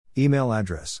Email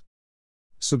address.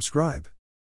 Subscribe.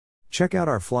 Check out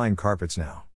our flying carpets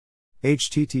now.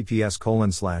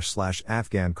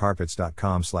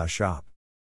 https://afghancarpets.com/shop.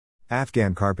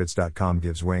 Afghancarpets.com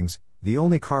gives wings, the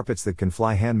only carpets that can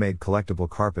fly. Handmade collectible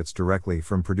carpets directly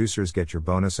from producers. Get your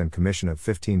bonus and commission of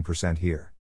 15%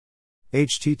 here.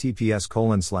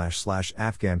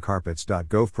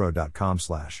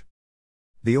 https://afghancarpets.govpro.com/.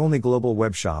 The only global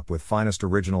web shop with finest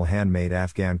original handmade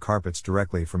Afghan carpets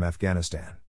directly from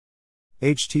Afghanistan.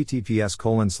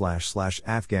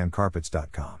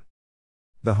 https://afghancarpets.com.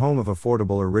 The home of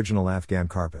affordable original Afghan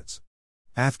carpets.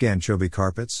 Afghan Chobi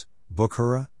carpets,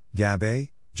 Bukhara, Gabe,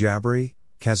 Jabri,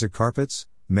 Kazakh carpets,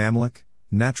 Mamluk,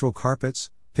 natural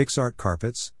carpets, Pixart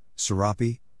carpets,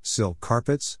 Serapi, silk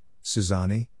carpets,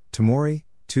 Suzani, Tamori,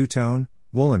 two-tone,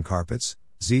 woolen carpets,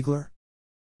 Ziegler.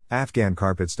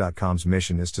 Afghancarpets.com's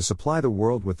mission is to supply the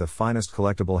world with the finest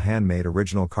collectible handmade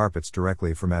original carpets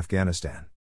directly from Afghanistan.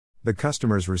 The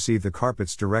customers receive the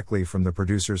carpets directly from the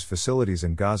producers' facilities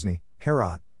in Ghazni,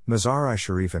 Herat,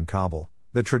 Mazar-i-Sharif and Kabul,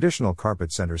 the traditional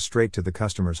carpet centers, straight to the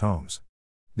customers' homes.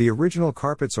 The original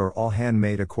carpets are all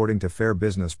handmade according to fair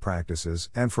business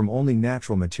practices and from only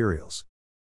natural materials.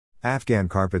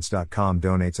 Afghancarpets.com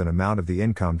donates an amount of the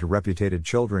income to reputed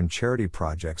children charity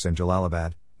projects in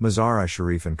Jalalabad,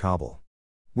 Mazar-i-Sharif and Kabul.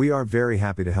 We are very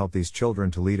happy to help these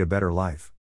children to lead a better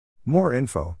life. More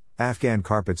info, Afghan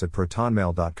Carpets at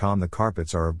protonmail.com. The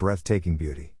carpets are of breathtaking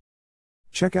beauty.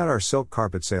 Check out our silk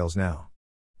carpet sales now.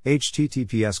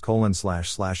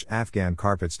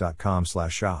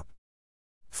 https://afghancarpets.com/shop.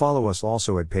 Follow us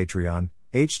also at Patreon,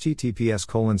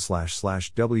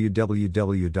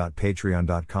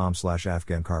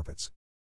 https://www.patreon.com/afghancarpets.